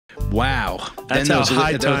Wow. That's how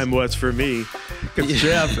high time was for me. Because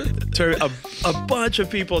Jeff, a bunch of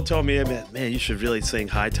people told me, man, you should really sing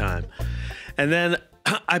High Time. And then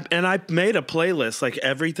I made a playlist, like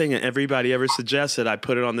everything and everybody ever suggested. I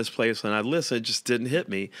put it on this playlist and I listened. It just didn't hit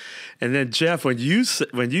me. And then Jeff, when you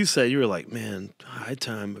said, you were like, man, High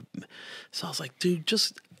Time. So I was like, dude,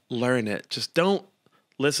 just learn it. Just don't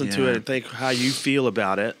listen to it and think how you feel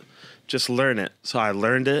about it. Just learn it. So I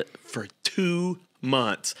learned it for 2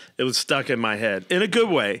 months. It was stuck in my head in a good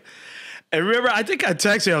way. And remember, I think I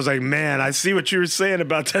texted you. I was like, man, I see what you were saying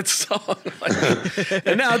about that song.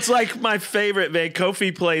 And now it's like my favorite, man.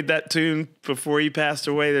 Kofi played that tune before he passed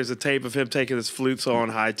away. There's a tape of him taking his flute solo on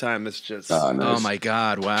High Time. It's just, nice. Oh my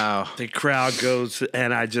God, wow. The crowd goes,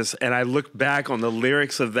 and I look back on the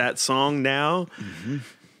lyrics of that song now. Mm-hmm.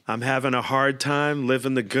 I'm having a hard time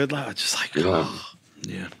living the good life. Just like,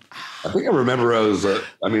 yeah. I think I remember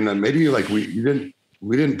maybe like we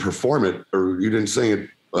didn't perform it or you didn't sing it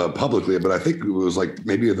publicly, but I think it was like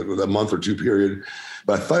maybe a month or two period.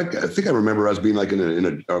 But I think I remember us being like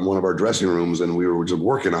in one of our dressing rooms and we were just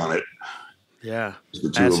working on it. Yeah,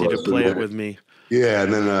 asked you to play it with me. Yeah,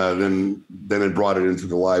 and then it brought it into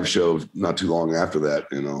the live show not too long after that,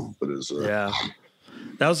 you know. But it's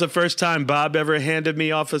that was the first time Bob ever handed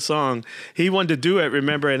me off a song. He wanted to do it,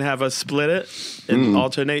 remember, and have us split it and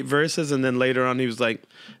alternate verses. And then later on, he was like,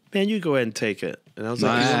 man, you go ahead and take it. And I was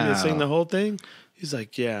like, you want me to sing the whole thing? He's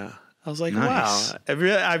like, yeah. I was like, wow.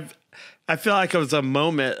 I feel like it was a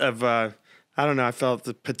moment of, I don't know, I felt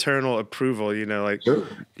the paternal approval, you know, like,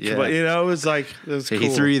 yeah. But, you know, it was like, it was cool. He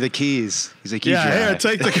threw you the keys. He's like, here,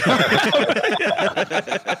 take the car.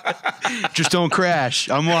 Just don't crash.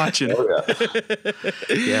 I'm watching.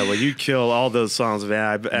 Yeah, well, you kill all those songs,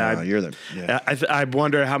 man. I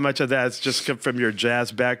wonder how much of that is just from your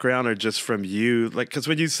jazz background or just from you. Like, because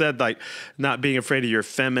when you said, like, not being afraid of your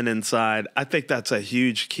feminine side, I think that's a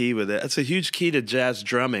huge key with it. It's a huge key to jazz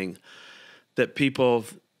drumming that people...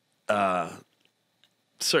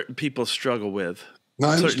 certain people struggle with.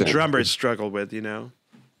 No, certain drummers struggle with, you know.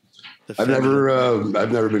 I've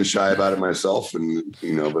never been shy about it myself, and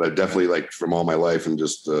you know, but I definitely like from all my life and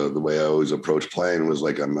just the way I always approach playing was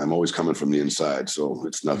like I'm always coming from the inside, so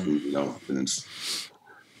it's nothing, you know, and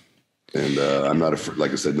I'm not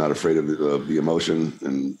like I said, not afraid of the emotion,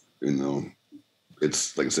 and you know.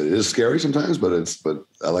 It's like I said, it is scary sometimes, but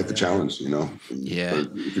I like the challenge, you know? Yeah.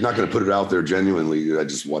 But if you're not going to put it out there genuinely, I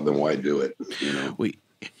just want them, why do it? You know?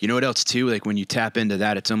 You know what else too? Like when you tap into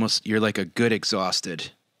that, it's almost, you're like a good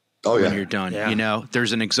exhausted when you're done, you know,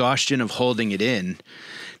 there's an exhaustion of holding it in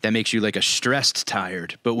that makes you like a stressed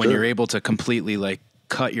tired. But when you're able to completely like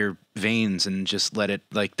cut your veins and just let it,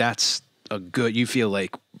 like, that's a good, you feel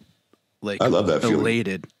like I love that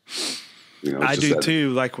elated. You know, I do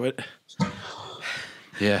too. Like what?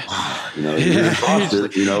 Yeah. You know, you're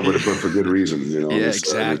exhausted, you know, but for good reason, you know. Yeah,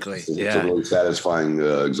 exactly. It's a really satisfying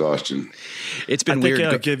exhaustion. It's been weird. I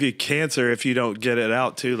think it'll give you cancer if you don't get it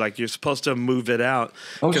out too. Like you're supposed to move it out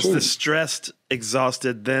because the stressed,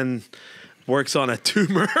 exhausted then works on a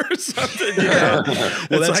tumor or something. You know?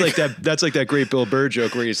 Well, that's like that great Bill Burr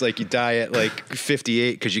joke where he's like, you die at like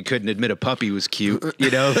 58 because you couldn't admit a puppy was cute.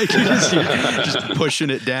 You know, like you're just pushing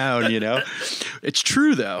it down. You know, it's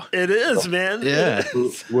true though. It is, man. Yeah,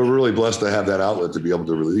 we're really blessed to have that outlet to be able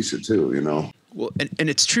to release it too. You know. Well, and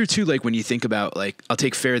it's true too. Like when you think about, like, I'll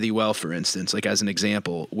take Fare Thee Well for instance, like as an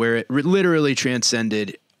example, where it literally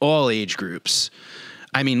transcended all age groups.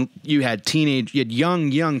 I mean, you had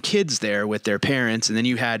young kids there with their parents. And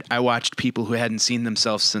then I watched people who hadn't seen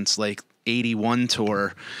themselves since like 81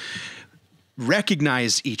 tour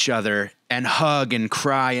recognize each other and hug and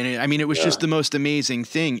cry. And I mean, it was just the most amazing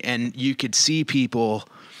thing. And you could see people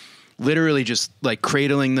literally just like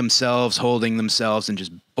cradling themselves, holding themselves and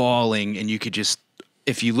just bawling. And you could just,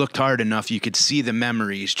 if you looked hard enough, you could see the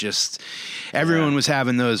memories. Just everyone was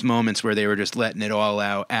having those moments where they were just letting it all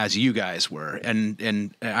out, as you guys were,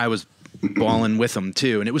 and I was bawling with them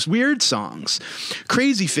too. And it was weird songs.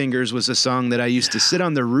 Crazy Fingers was a song that I used to sit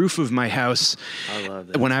on the roof of my house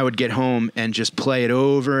when I would get home and just play it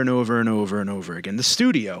over and over and over and over again. The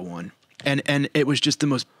studio one, and it was just the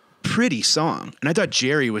most pretty song. And I thought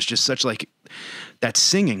Jerry was just such like. That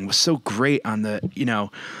singing was so great on the, you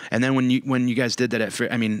know, and then when you guys did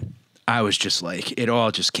that I mean, I was just like, it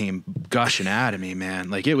all just came gushing out of me,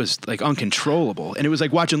 man. Like it was like uncontrollable. And it was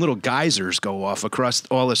like watching little geysers go off across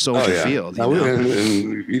all the Soldier Field. You know?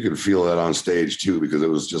 And you could feel that on stage too, because it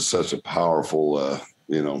was just such a powerful,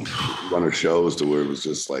 you know, run of shows to where it was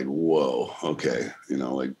just like, whoa, okay. You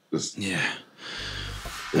know, like this. Yeah.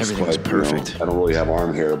 Everything was perfect. You know, I don't really have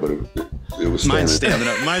arm hair, but was Mine's standing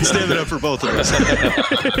up. Mine's standing up for both of us.